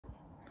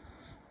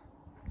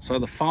So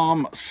the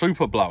farm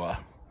super blower,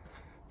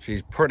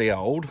 she's pretty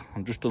old.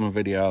 I've just done a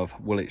video of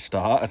will it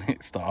start, and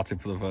it started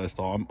for the first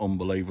time,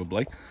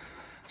 unbelievably.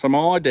 So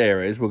my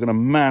idea is we're going to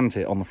mount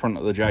it on the front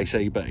of the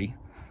JCB,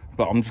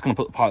 but I'm just going to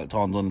put the pilot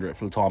tines under it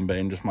for the time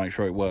being, just make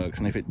sure it works.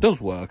 And if it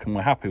does work and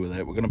we're happy with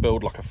it, we're going to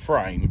build like a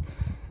frame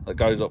that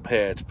goes up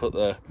here to put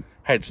the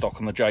headstock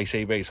on the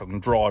JCB, so I can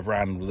drive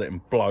around with it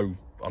and blow,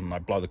 I don't know,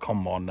 blow the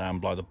combine down,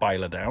 blow the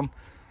baler down.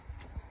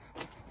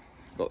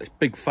 Got this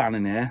big fan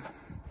in here.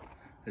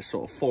 This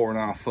sort of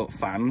 4.5 foot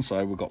fan,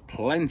 so we've got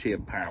plenty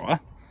of power.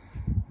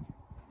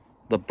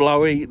 The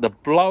blower,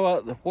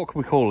 what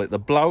can we call it? The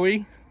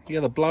blowie?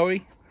 Yeah, the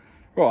blowie.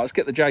 Right, let's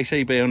get the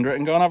JCB under it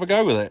and go and have a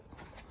go with it.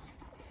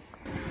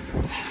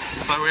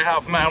 So we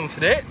have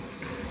mounted it.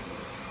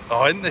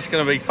 Oh, isn't this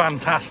going to be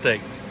fantastic?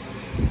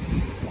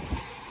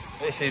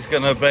 This is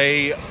going to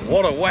be,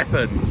 what a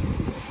weapon.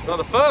 So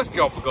the first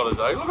job we've got to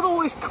do, look at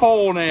all this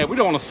corn here. We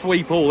don't want to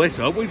sweep all this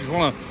up, we just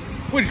want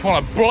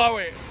to blow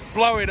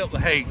it up the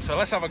heat. So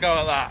let's have a go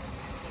at that.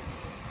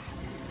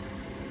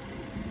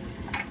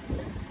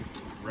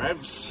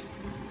 Revs,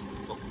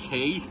 got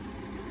key.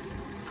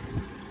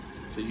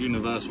 It's a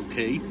universal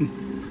key.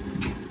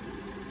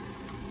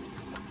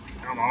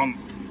 Come on.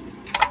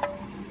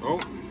 Oh.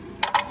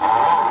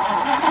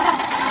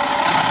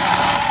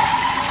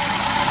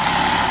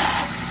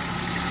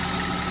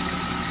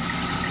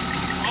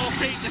 I'll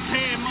keep the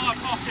key in my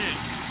pocket.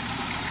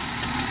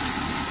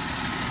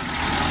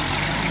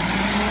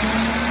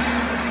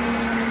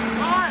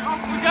 Right,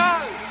 off we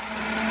go.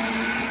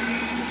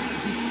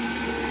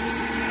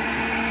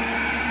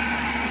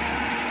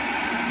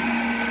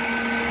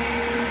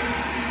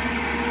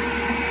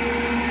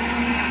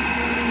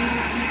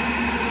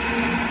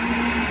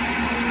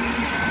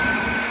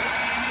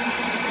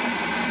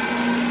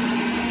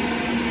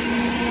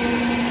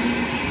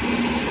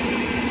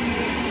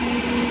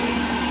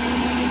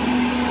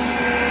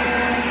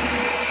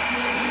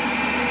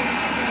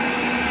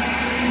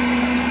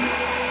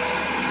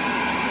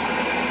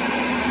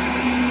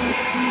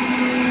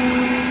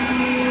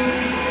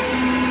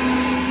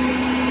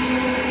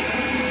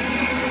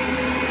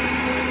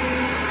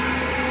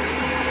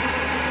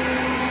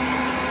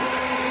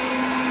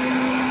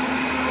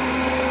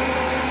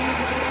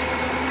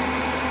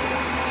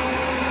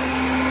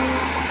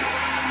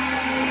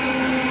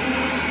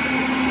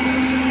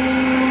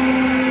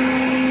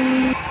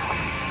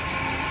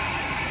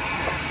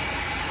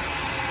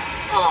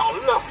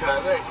 Oh, look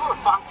at this. What a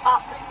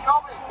fantastic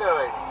job he's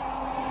doing.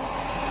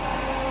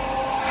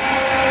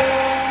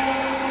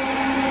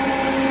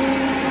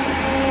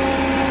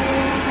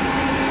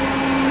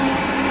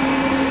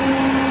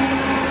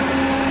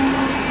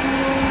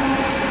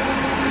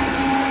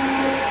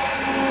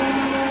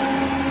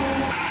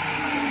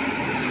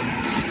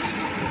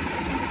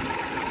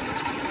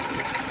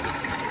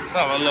 Let's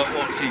have a look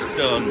what she's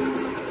done.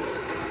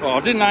 Oh, I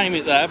didn't aim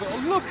it there,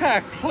 but look how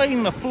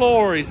clean the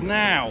floor is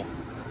now.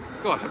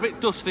 God, it's a bit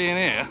dusty in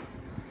here.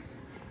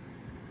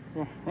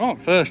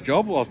 Right, first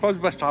job. Well, I suppose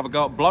it's best to have a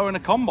go at blowing a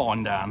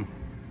combine down.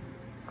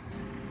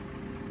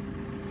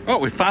 Oh,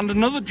 we found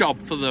another job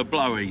for the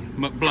McBlowie.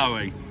 Look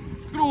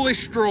at all this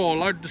straw.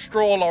 Loaded the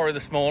straw lorry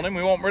this morning.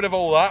 We want rid of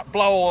all that,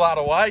 blow all that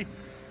away.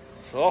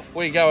 So off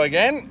we go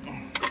again.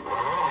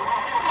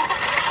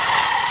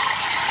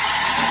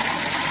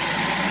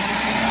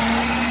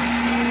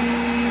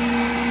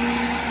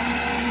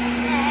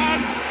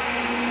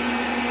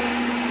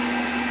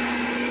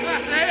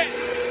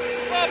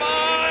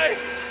 Bye-bye!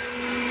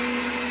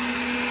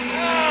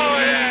 Oh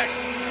yes!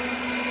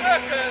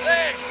 Look at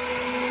this!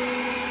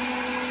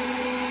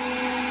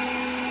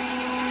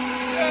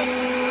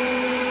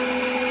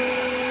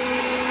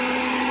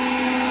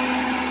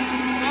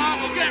 Oh,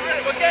 we're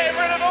getting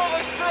rid of all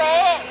the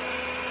straw!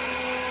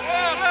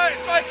 Oh no,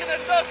 it's making a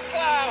dust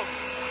cloud!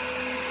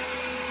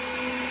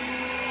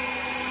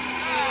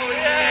 Oh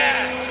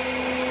yeah!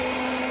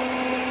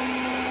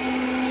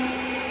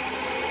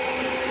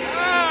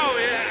 Oh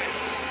yes!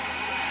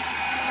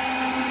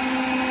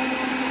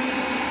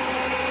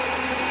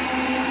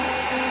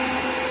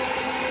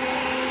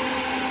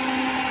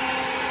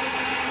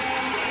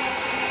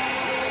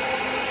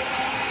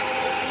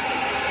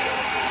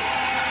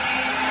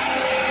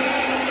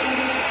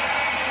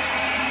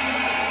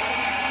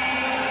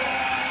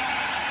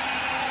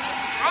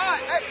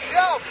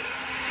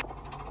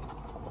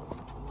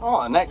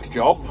 Alright, next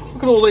job.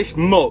 Look at all this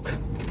muck.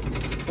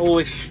 All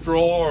this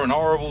straw and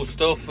horrible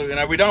stuff. You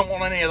know, we don't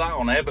want any of that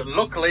on here, but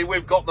luckily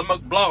we've got the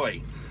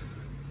McBlowie.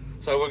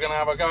 So we're going to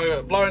have a go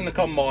at blowing the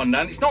combine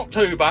down. It's not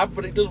too bad,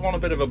 but it does want a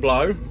bit of a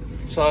blow.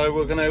 So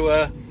we're going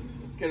to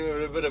get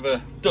a bit of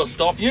a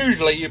dust off.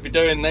 Usually you'd be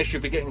doing this,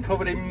 you'd be getting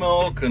covered in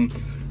muck and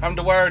having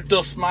to wear a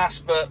dust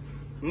mask, but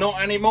not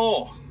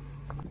anymore.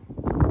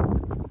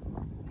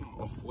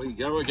 Off we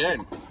go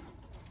again.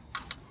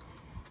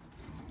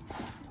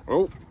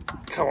 Oh,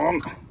 come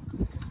on.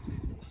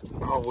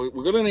 Oh,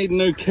 we're going to need a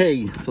new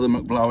key for the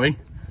McBlowie.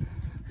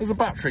 There's a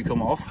battery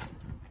come off.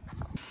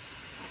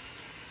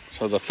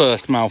 So the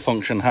first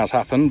malfunction has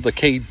happened. The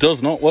key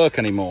does not work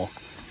anymore.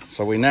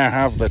 So we now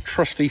have the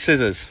trusty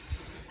scissors.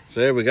 So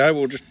here we go,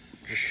 we'll just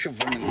shove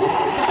them in.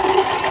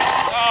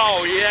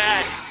 Oh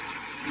yes!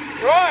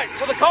 Right,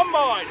 to the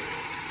combine!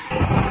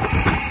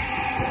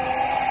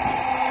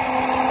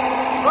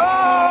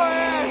 Oh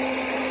yes!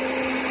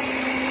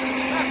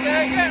 That's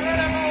it, get rid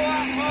of all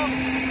that muck!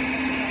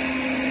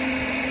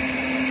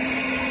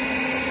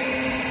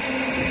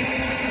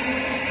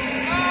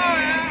 Oh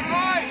yeah,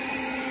 right!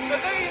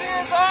 As easy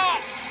as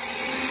that!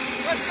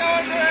 Let's go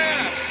under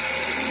here!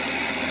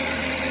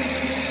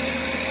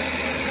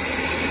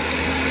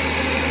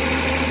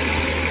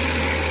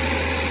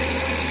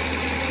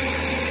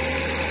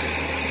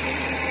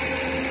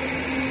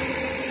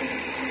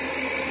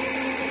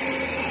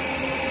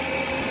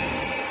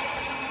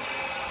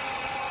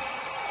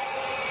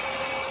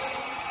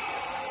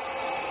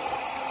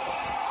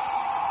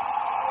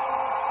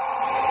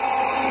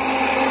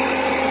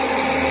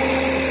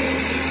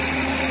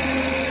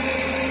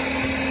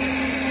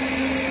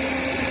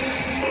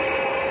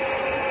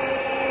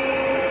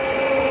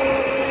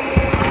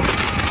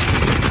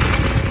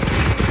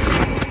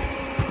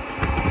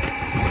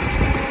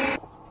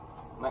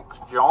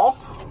 Job.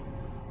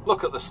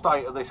 Look at the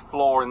state of this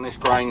floor in this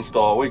grain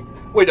store.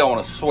 We don't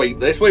want to sweep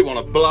this, we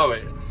want to blow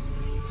it.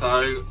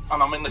 So,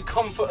 and I'm in the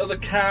comfort of the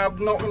cab,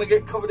 not going to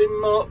get covered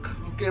in muck.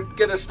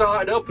 Get her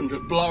started up and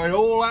just blow it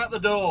all out the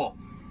door.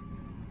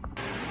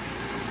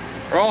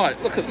 Right,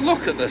 look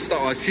at the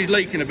state. She's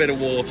leaking a bit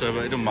of water,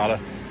 but it doesn't matter.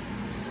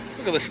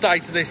 Look at the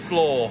state of this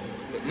floor.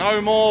 But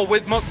no more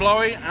with muck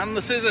blowy and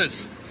the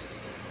scissors.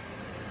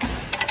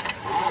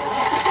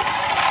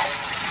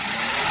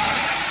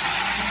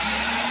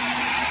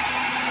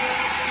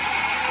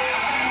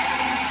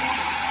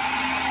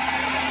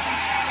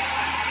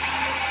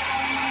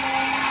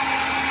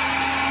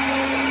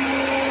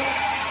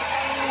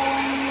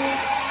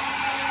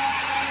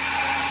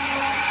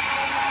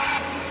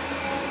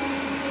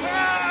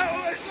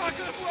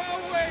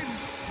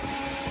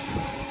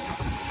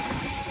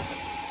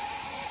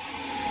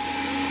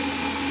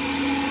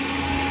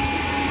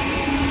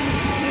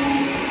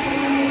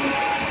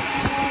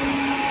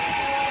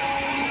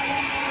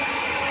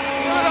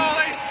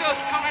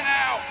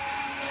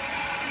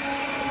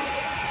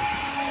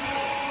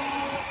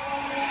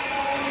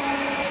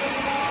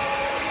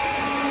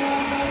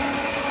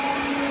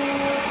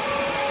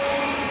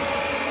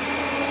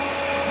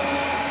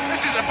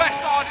 The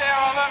best idea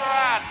I've ever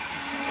had.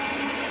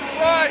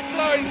 Right, it's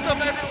blowing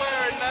stuff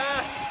everywhere in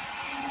there.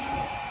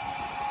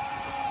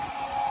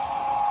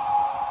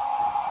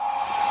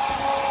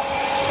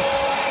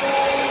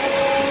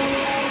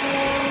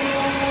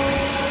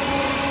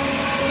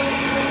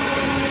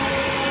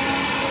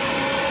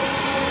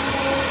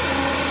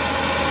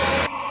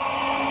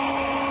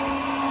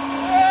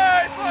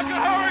 Yeah, it's like a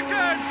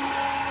hurricane.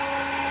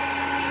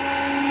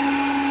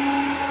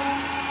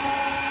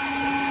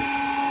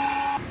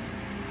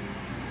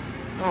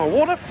 Oh,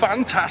 what a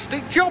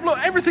fantastic job. Look,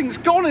 everything's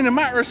gone in a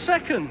matter of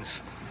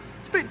seconds.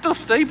 It's a bit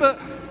dusty, but...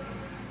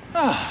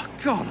 oh,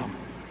 God,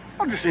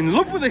 I'm just in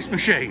love with this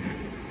machine.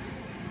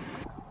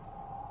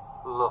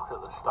 Look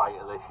at the state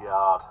of this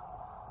yard.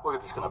 We're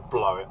just going to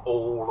blow it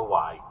all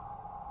away.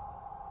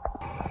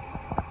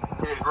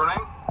 Here's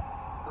running.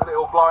 Look at it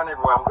all blowing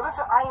everywhere. I'm going to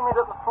just aim it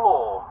at the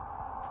floor.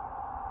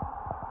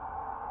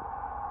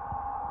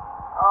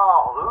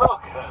 Oh,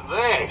 look at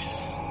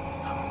this.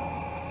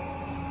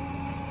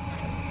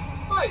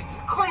 Look,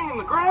 cleaning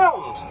the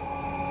ground.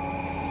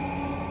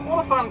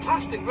 What a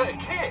fantastic bit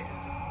of kit.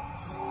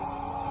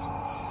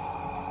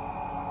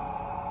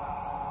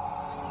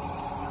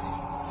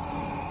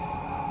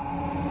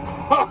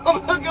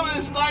 Look at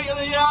the state of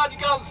the yard, you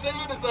can't see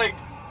anything.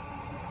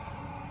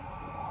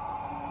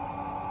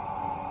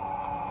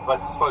 I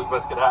suppose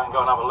best get out and go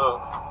and have a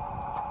look.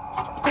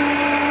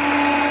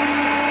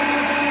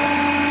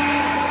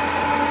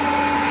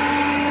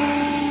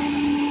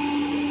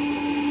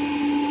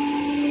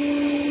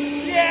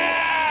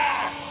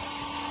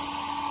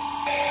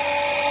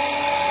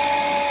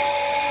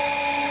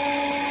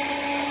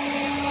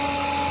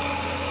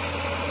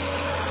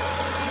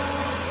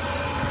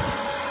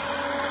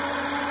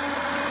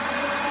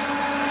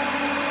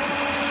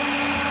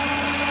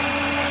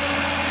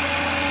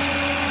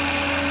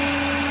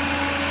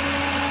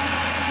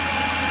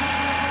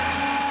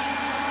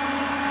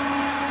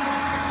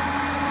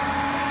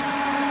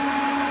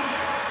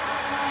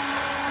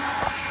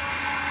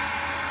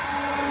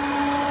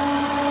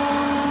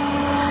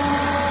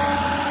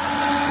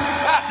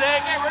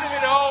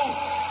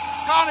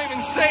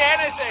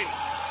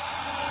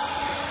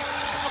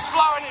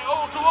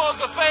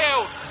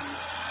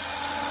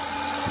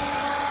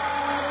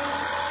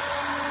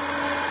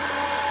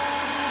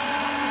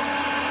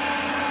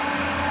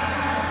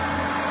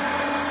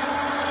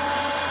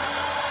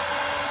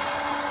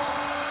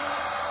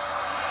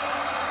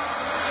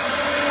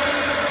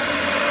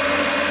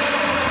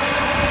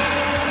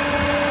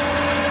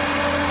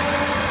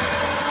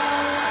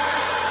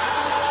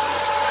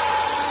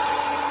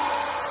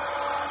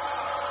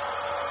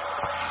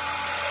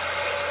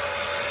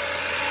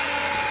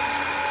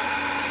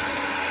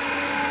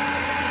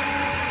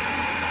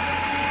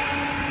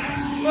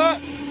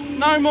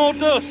 No more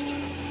dust.